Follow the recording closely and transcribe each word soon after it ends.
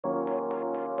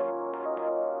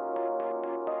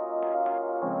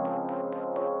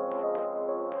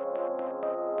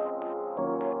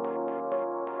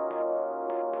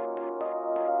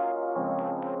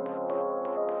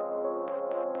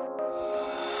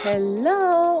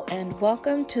Hello and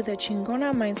welcome to the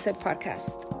Chingona Mindset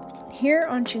podcast. Here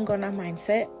on Chingona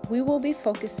Mindset, we will be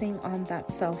focusing on that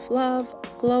self-love,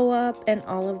 glow up, and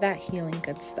all of that healing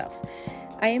good stuff.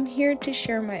 I am here to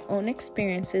share my own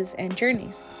experiences and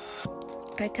journeys.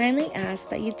 I kindly ask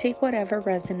that you take whatever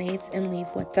resonates and leave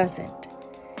what doesn't.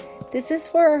 This is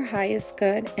for our highest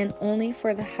good and only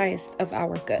for the highest of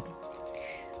our good.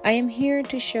 I am here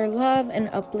to share love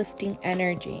and uplifting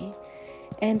energy,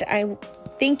 and I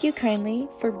thank you kindly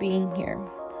for being here.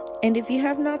 And if you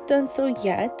have not done so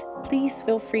yet, please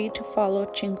feel free to follow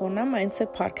Chingona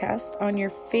Mindset Podcast on your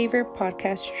favorite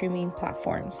podcast streaming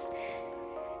platforms.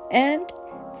 And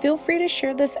feel free to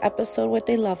share this episode with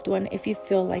a loved one if you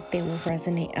feel like they will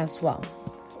resonate as well.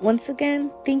 Once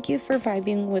again, thank you for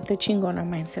vibing with the Chingona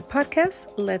Mindset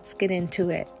Podcast. Let's get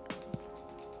into it.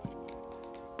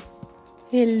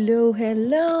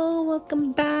 Hello.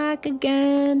 Welcome back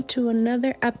again to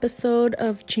another episode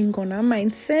of Chingona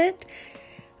Mindset.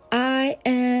 I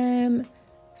am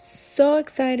so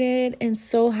excited and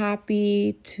so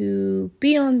happy to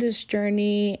be on this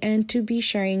journey and to be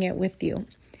sharing it with you.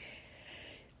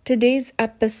 Today's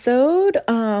episode,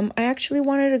 I actually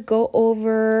wanted to go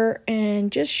over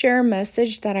and just share a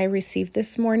message that I received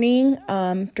this morning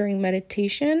during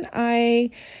meditation.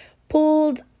 I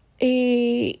pulled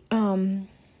a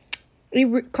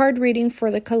card reading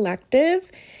for the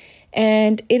collective,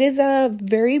 and it is a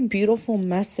very beautiful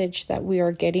message that we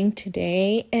are getting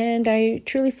today, and I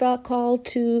truly felt called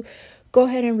to go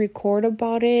ahead and record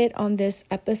about it on this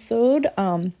episode.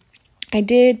 I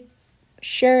did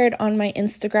share it on my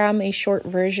Instagram, a short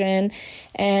version,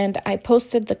 and I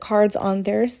posted the cards on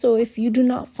there. So if you do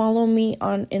not follow me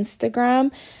on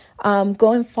Instagram,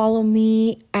 go and follow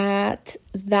me at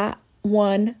that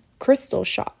one crystal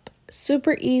shop.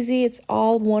 Super easy. It's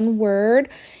all one word.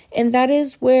 And that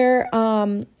is where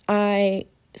I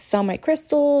sell my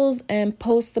crystals and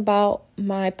post about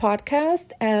my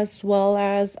podcast, as well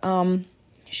as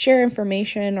share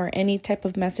information or any type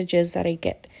of messages that I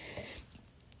get.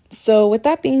 So with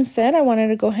that being said, I wanted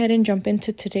to go ahead and jump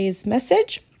into today's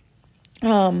message.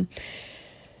 So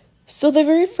the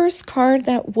very first card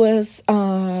that was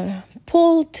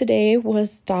pulled today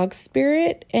was Dog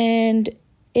Spirit, and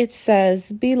it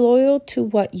says, be loyal to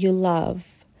what you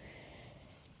love.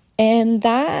 And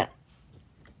that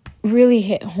really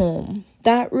hit home.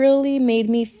 That really made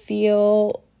me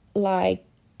feel like,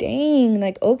 dang,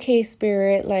 like, okay,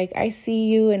 Spirit, like I see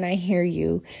you and I hear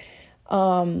you.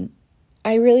 I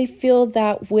really feel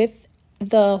that with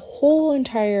the whole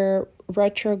entire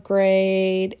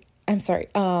the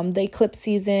eclipse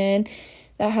season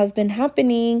that has been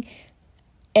happening,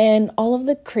 and all of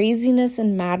the craziness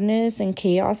and madness and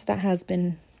chaos that has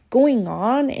been going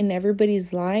on in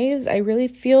everybody's lives, I really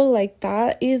feel like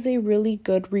that is a really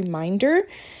good reminder.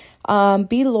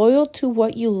 Be loyal to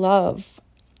what you love.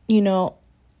 You know,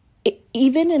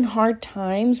 even in hard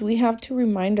times, we have to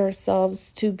remind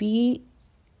ourselves to be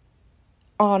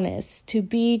honest, to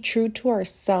be true to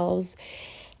ourselves,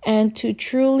 and to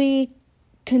truly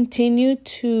continue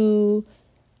to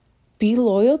be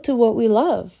loyal to what we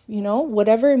love, you know,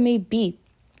 whatever it may be.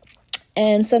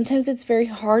 And sometimes it's very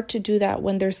hard to do that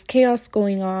when there's chaos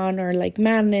going on, or like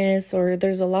madness, or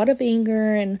there's a lot of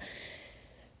anger and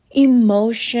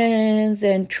emotions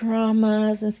and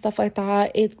traumas and stuff like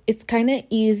that. It's kind of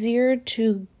easier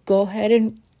to go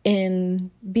ahead and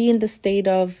be in the state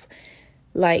of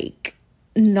like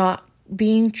not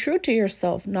being true to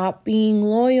yourself, not being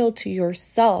loyal to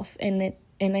yourself. And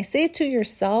I say to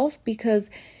yourself because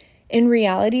in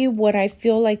reality, what I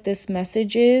feel like this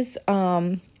message is,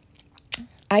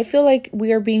 I feel like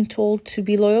we are being told to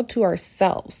be loyal to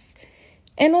ourselves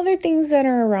and other things that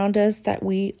are around us that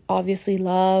we obviously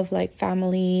love, like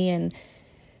family and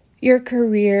your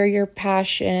career, your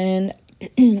passion,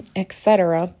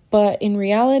 etc. But in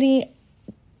reality,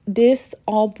 this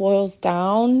all boils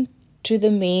down to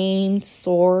the main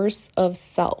source of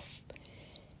self.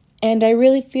 And I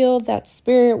really feel that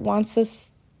Spirit wants us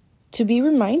to be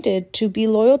reminded to be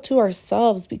loyal to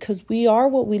ourselves, because we are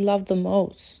what we love the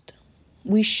most.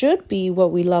 We should be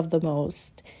what we love the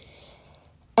most.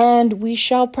 And we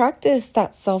shall practice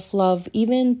that self-love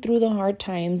even through the hard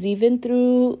times, even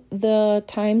through the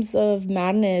times of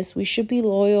madness. We should be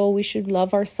loyal. We should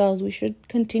love ourselves. We should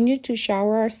continue to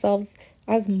shower ourselves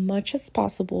as much as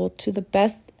possible to the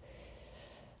best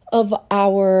of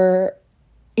our,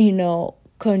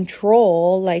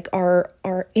 control, like our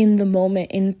in the moment,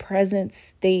 in present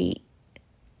state,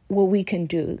 what we can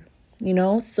do,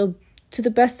 so to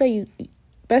the best that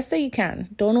you can.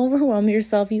 Don't overwhelm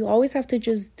yourself. You always have to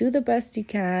just do the best you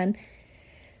can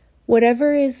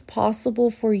whatever is possible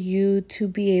for you to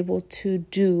be able to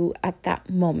do at that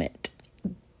moment.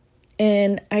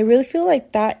 And I really feel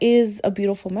like that is a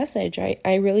beautiful message.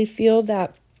 I really feel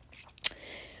that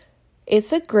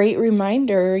it's a great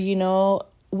reminder,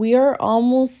 we are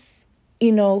almost,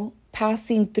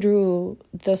 passing through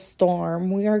the storm.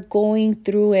 We are going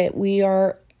through it. We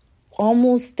are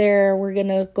almost there. We're going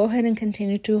to go ahead and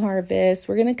continue to harvest.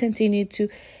 We're going to continue to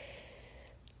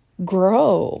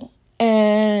grow.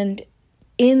 And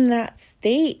in that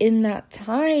state, in that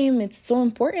time, it's so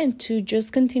important to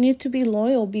just continue to be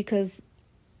loyal, because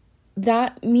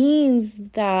that means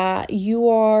that you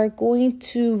are going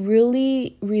to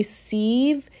really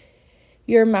receive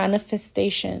your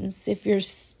manifestations. If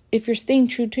you're staying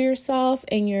true to yourself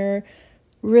and you're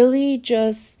really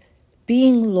just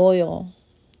being loyal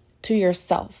to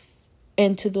yourself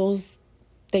and to those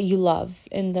that you love,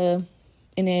 and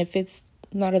if it's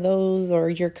none of those, or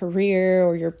your career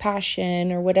or your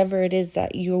passion or whatever it is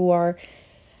that you are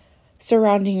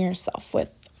surrounding yourself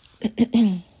with.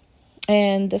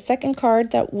 And the second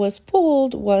card that was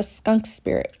pulled was Skunk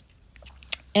Spirit.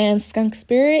 And Skunk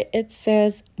Spirit, it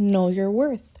says, know your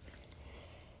worth.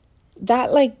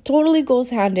 That totally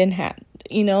goes hand in hand,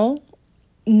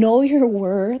 Know your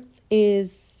worth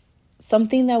is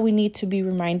something that we need to be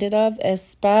reminded of,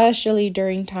 especially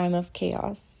during time of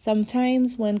chaos.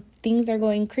 Sometimes when things are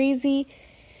going crazy,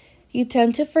 you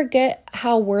tend to forget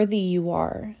how worthy you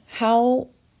are, how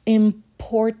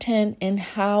important and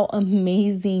how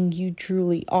amazing you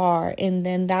truly are. And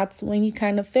then that's when you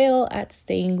kind of fail at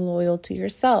staying loyal to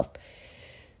yourself.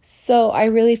 So I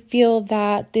really feel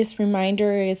that this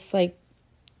reminder is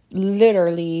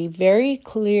literally very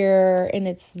clear, and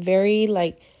it's very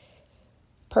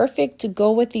perfect to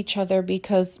go with each other,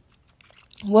 because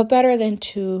what better than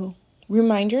to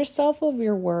remind yourself of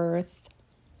your worth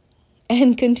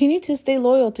and continue to stay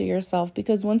loyal to yourself,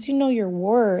 because once you know your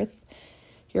worth,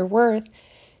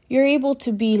 you're able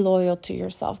to be loyal to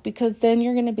yourself, because then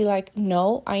you're going to be like,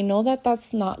 no, I know that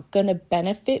that's not going to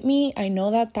benefit me. I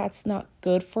know that that's not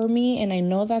good for me. And I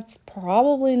know that's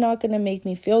probably not going to make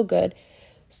me feel good.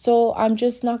 So I'm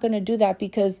just not going to do that,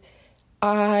 because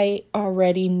I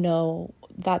already know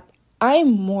that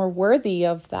I'm more worthy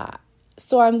of that.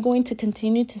 So I'm going to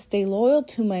continue to stay loyal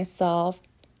to myself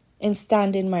and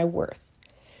stand in my worth.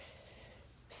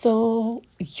 So,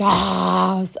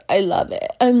 yes, I love it.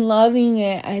 I'm loving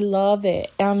it. I love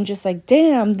it. I'm just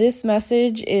damn, this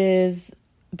message is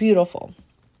beautiful.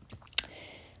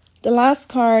 The last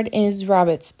card is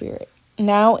Rabbit Spirit.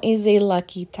 Now is a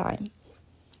lucky time.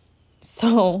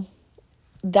 So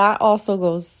that also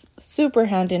goes super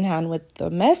hand in hand with the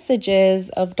messages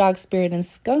of Dog Spirit and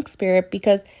Skunk Spirit,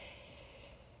 because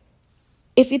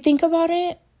if you think about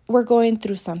it, we're going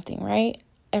through something, right?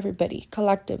 Everybody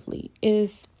collectively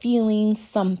is feeling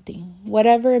something,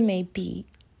 whatever it may be,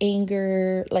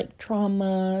 anger,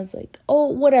 traumas,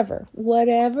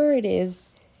 whatever it is,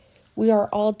 we are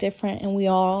all different and we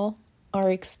all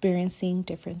are experiencing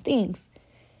different things.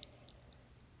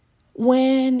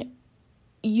 When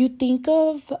you think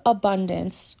of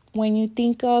abundance, when you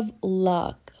think of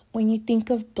luck, when you think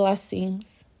of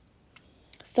blessings,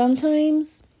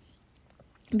 sometimes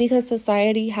because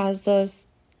society has us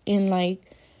in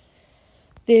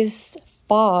this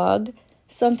fog,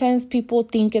 sometimes people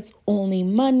think it's only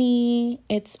money,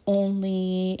 it's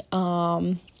only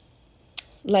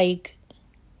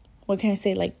what can I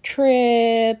say,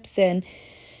 trips and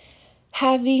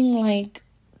having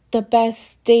the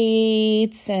best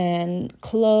dates and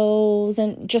clothes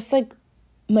and just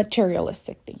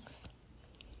materialistic things.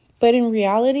 But in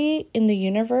reality, in the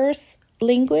universe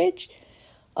language,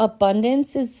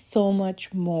 abundance is so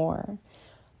much more.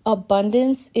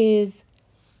 Abundance is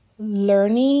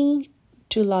learning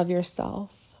to love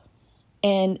yourself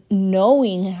and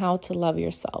knowing how to love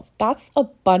yourself. That's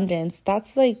abundance.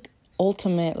 That's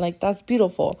ultimate. That's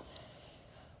beautiful.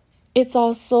 It's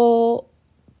also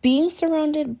being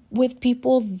surrounded with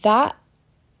people that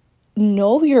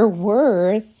know your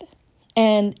worth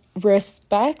and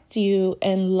respect you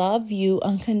and love you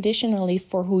unconditionally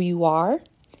for who you are.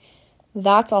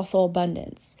 That's also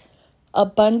abundance.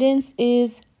 Abundance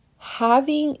is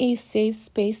having a safe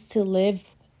space to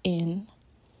live in.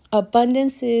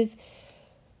 Abundance is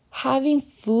having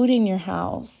food in your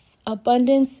house.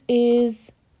 Abundance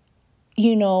is,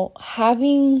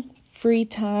 having free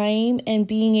time and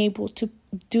being able to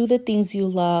do the things you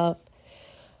love.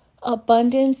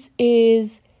 Abundance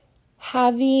is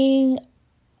having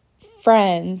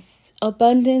friends.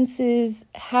 Abundance is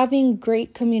having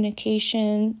great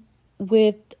communication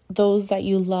with those that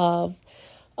you love.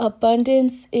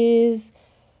 Abundance is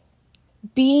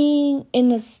being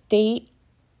in a state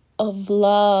of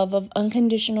love, of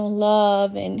unconditional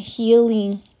love and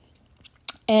healing,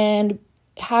 and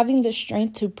having the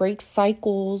strength to break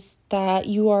cycles that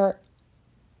you are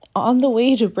on the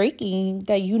way to breaking,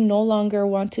 that you no longer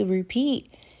want to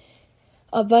repeat.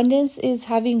 Abundance is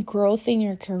having growth in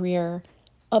your career.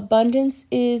 Abundance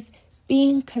is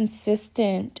being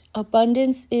consistent.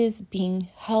 Abundance is being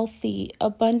healthy.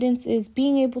 Abundance is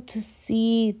being able to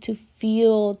see, to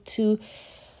feel, to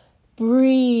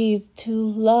breathe,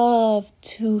 to love,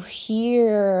 to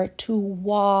hear, to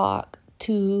walk,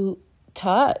 to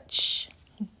touch.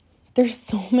 There's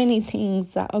so many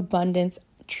things that abundance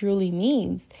truly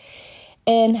means.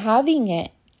 And having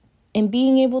it and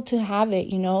being able to have it,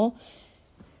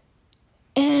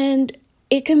 and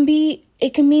it can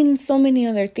mean so many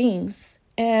other things.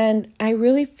 And I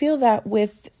really feel that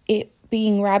with it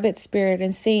being rabbit spirit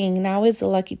and saying now is the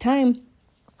lucky time,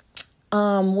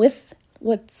 with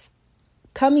what's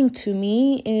coming to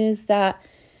me is that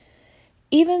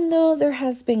even though there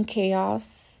has been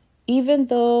chaos, even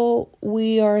though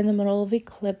we are in the middle of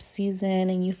eclipse season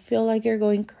and you feel like you're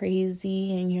going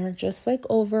crazy and you're just like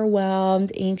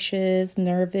overwhelmed, anxious,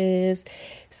 nervous,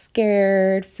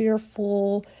 scared,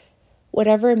 fearful,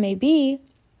 whatever it may be,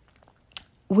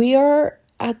 we are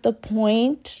at the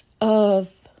point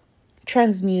of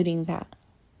transmuting that.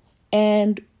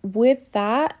 And with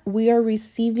that, we are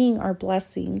receiving our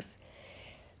blessings.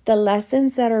 The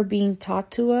lessons that are being taught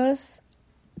to us,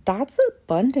 that's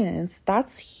abundance.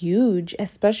 That's huge,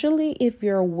 especially if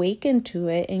you're awakened to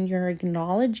it and you're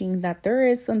acknowledging that there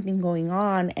is something going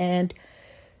on and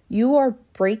you are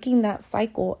breaking that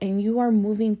cycle and you are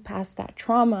moving past that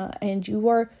trauma and you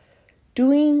are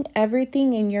doing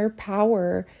everything in your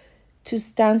power to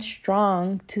stand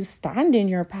strong, to stand in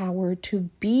your power, to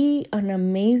be an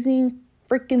amazing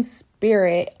freaking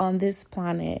spirit on this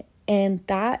planet. And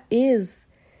that is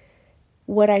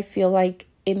what I feel like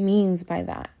it means by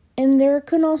that. And there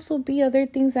can also be other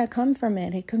things that come from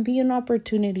it. It can be an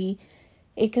opportunity.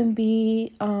 It can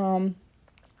be, you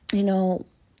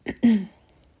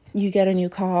get a new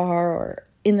car or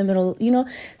in the middle,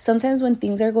 sometimes when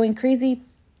things are going crazy,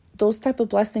 those type of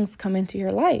blessings come into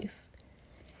your life.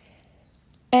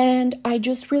 And I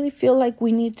just really feel like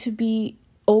we need to be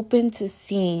open to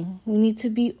seeing. We need to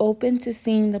be open to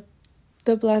seeing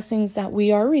the blessings that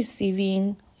we are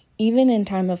receiving, even in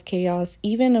time of chaos,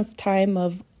 even of time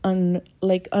of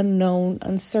unknown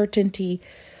uncertainty,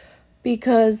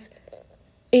 because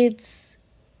it's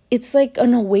like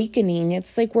an awakening.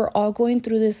 It's like we're all going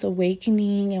through this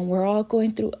awakening and we're all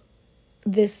going through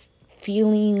this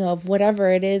feeling of whatever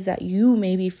it is that you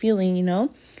may be feeling,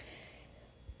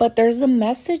 But there's a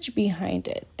message behind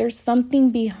it. There's something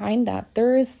behind that.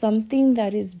 There is something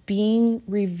that is being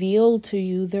revealed to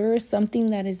you. There is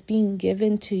something that is being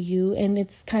given to you. And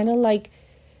it's kind of like,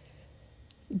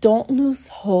 don't lose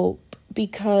hope,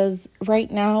 because right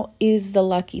now is the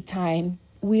lucky time.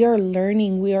 We are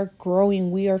learning, we are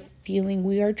growing, we are feeling,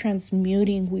 we are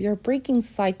transmuting, we are breaking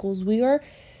cycles. We are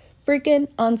freaking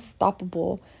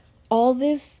unstoppable. All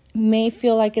this may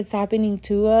feel like it's happening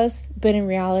to us, but in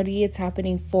reality, it's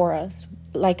happening for us.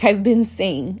 Like I've been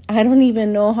saying, I don't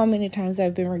even know how many times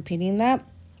I've been repeating that.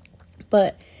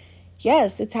 But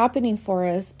yes, it's happening for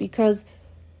us because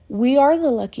we are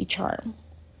the lucky charm.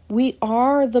 We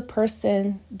are the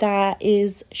person that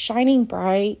is shining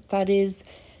bright, that is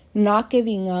not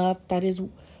giving up, that is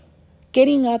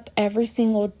getting up every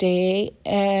single day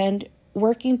and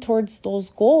working towards those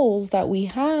goals that we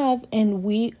have, and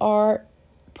we are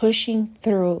pushing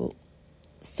through.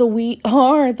 So we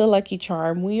are the lucky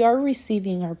charm. We are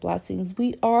receiving our blessings.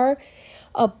 We are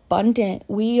abundant.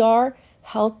 We are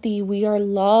healthy. We are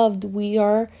loved. We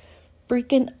are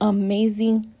freaking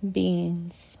amazing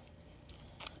beings.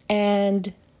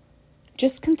 And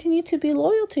just continue to be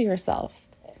loyal to yourself.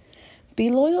 Be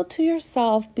loyal to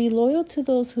yourself. Be loyal to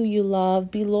those who you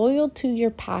love. Be loyal to your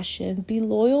passion. Be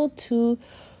loyal to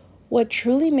what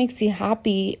truly makes you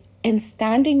happy, and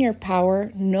stand in your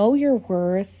power. Know your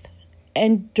worth,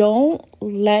 and don't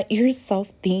let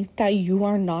yourself think that you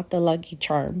are not the lucky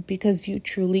charm, because you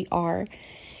truly are.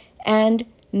 And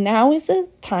now is a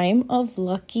time of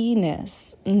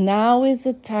luckiness. Now is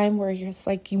the time where you're just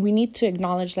like, we need to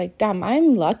acknowledge, like, damn,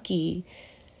 I'm lucky.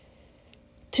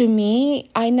 To me,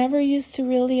 I never used to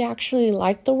really actually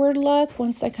like the word luck.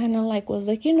 Once I kind of was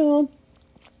like,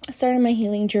 I started my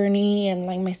healing journey and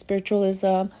like my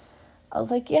spiritualism, I was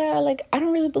like, yeah, like I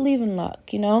don't really believe in luck,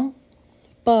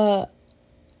 but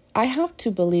I have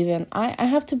to believe I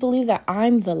have to believe that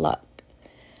I'm the luck.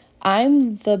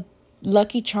 I'm the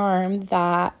lucky charm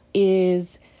that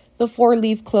is the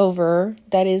 4-leaf clover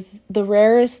that is the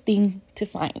rarest thing to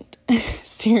find.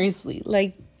 Seriously,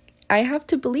 like, I have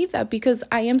to believe that because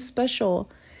I am special.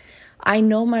 I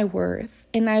know my worth,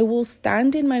 and I will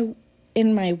stand in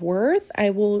my worth.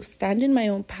 I will stand in my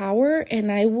own power,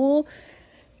 and I will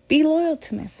be loyal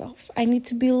to myself. I need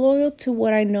to be loyal to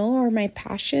what I know are my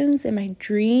passions and my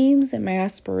dreams and my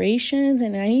aspirations,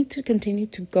 and I need to continue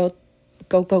to go.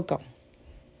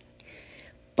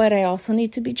 But I also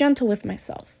need to be gentle with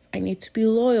myself. I need to be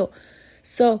loyal.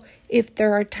 So if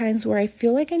there are times where I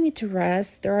feel like I need to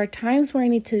rest, there are times where I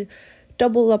need to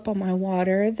double up on my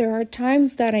water, there are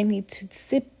times that I need to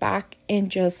sit back and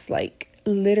just like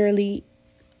literally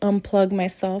unplug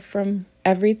myself from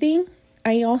everything,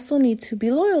 I also need to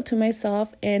be loyal to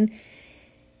myself and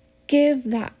give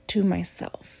that to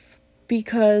myself,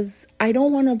 because I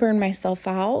don't want to burn myself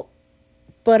out,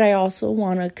 but I also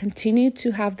want to continue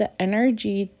to have the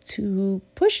energy to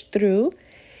push through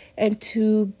and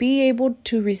to be able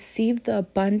to receive the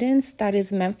abundance that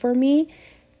is meant for me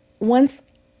once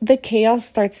the chaos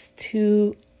starts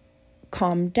to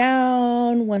calm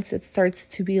down, once it starts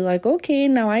to be like, okay,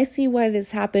 now I see why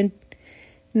this happened.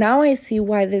 Now I see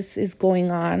why this is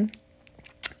going on.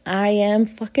 I am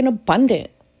fucking abundant.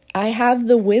 I have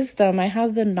the wisdom. I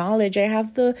have the knowledge. I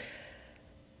have the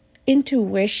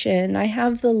intuition. I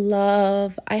have the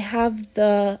love. I have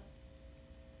the,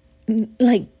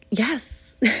 like, yes.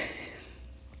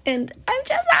 And I'm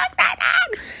just so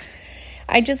excited.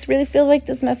 I just really feel like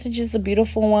this message is a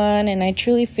beautiful one. And I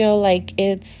truly feel like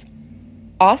it's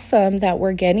awesome that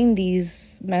we're getting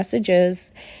these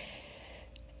messages.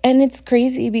 And it's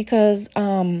crazy because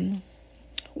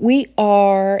we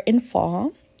are in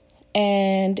fall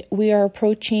and we are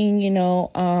approaching,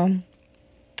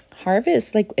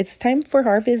 harvest. Like, it's time for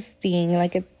harvesting.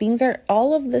 Like, things are,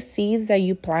 all of the seeds that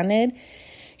you planted,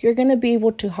 you're going to be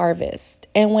able to harvest.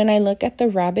 And when I look at the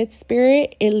rabbit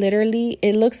spirit,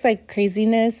 it looks like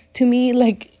craziness to me.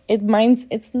 Like, it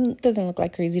doesn't look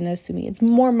like craziness to me. It's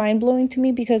more mind-blowing to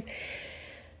me because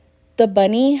the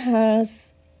bunny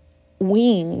has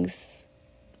wings,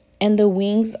 and the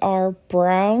wings are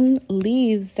brown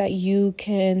leaves that you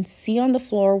can see on the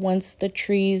floor once the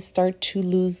trees start to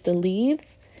lose the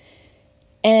leaves.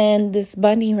 And this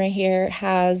bunny right here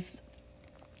has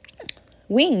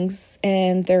wings,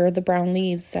 and they're the brown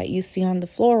leaves that you see on the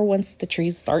floor once the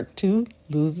trees start to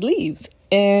lose leaves.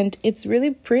 And it's really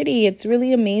pretty. It's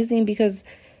really amazing because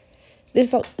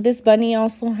this bunny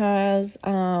also has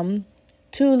 2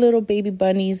 little baby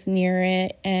bunnies near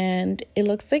it, and it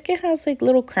looks like it has like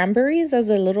little cranberries as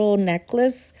a little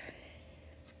necklace.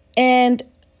 And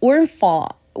we're in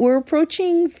fall. We're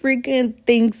approaching freaking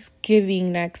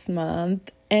Thanksgiving next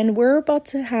month, and we're about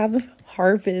to have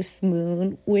harvest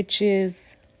moon, which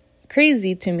is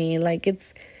crazy to me. Like,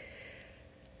 it's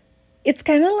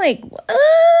kind of like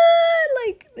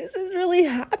this is really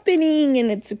happening, and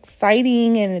it's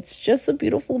exciting, and it's just a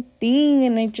beautiful thing,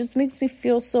 and it just makes me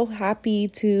feel so happy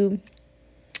to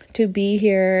be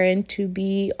here and to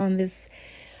be on this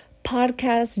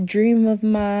podcast dream of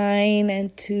mine,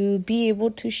 and to be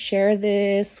able to share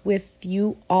this with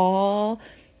you all,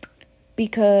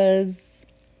 because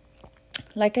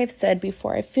like I've said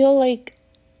before, I feel like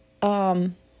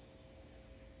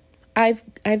I've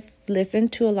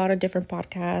listened to a lot of different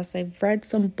podcasts. I've read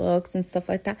some books and stuff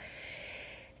like that.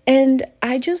 And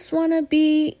I just want to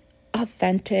be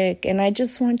authentic. And I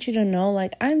just want you to know,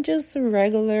 like, I'm just a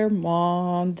regular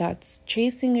mom that's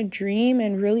chasing a dream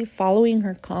and really following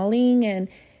her calling and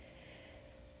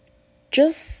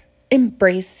just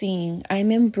embracing.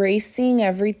 I'm embracing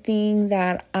everything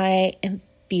that I am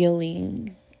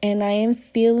feeling. And I am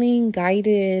feeling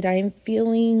guided. I am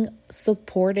feeling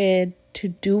supported to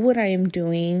do what I am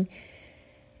doing.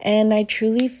 And I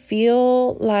truly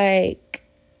feel like,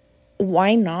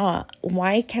 why not?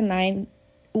 Why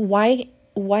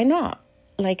not?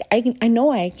 Like, I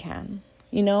know I can.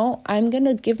 I'm going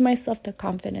to give myself the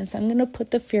confidence. I'm going to put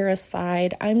the fear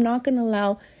aside. I'm not going to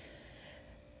allow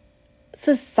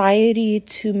society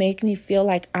to make me feel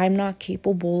like I'm not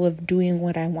capable of doing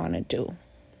what I want to do.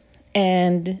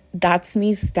 And that's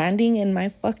me standing in my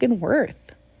fucking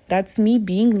worth. That's me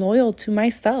being loyal to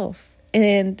myself.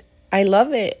 And I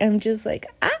love it. I'm just like,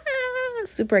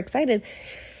 super excited.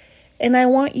 And I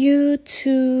want you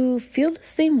to feel the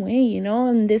same way,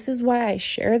 and this is why I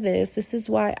share this. This is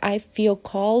why I feel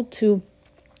called to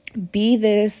be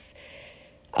this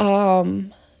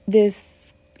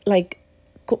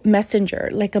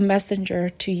messenger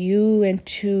to you, and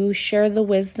to share the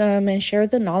wisdom and share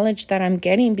the knowledge that I'm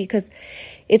getting, because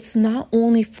it's not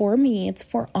only for me, it's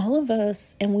for all of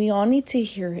us, and we all need to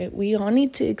hear it. We all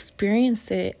need to experience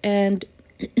it. And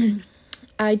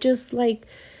I just like,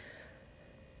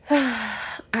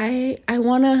 I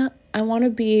want to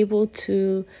be able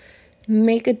to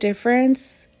make a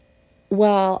difference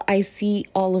while I see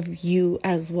all of you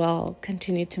as well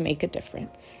continue to make a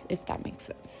difference, if that makes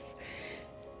sense.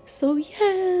 So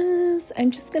yes, I'm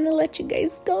just going to let you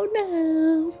guys go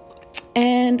now.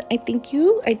 And I thank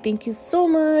you so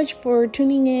much for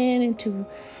tuning in and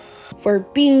for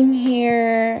being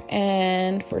here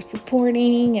and for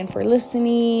supporting and for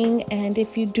listening. And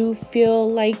if you do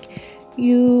feel like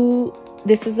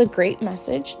this is a great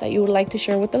message that you would like to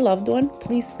share with a loved one,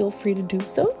 please feel free to do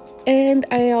so. And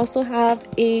I also have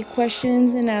a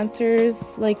questions and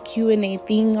answers like Q&A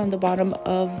thing on the bottom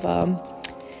of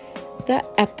the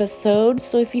episode.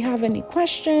 So if you have any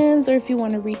questions or if you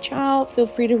want to reach out, feel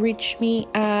free to reach me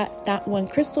at That One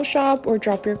Crystal Shop or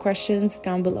drop your questions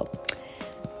down below.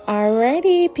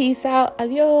 Alrighty, peace out,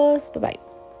 adios, bye-bye.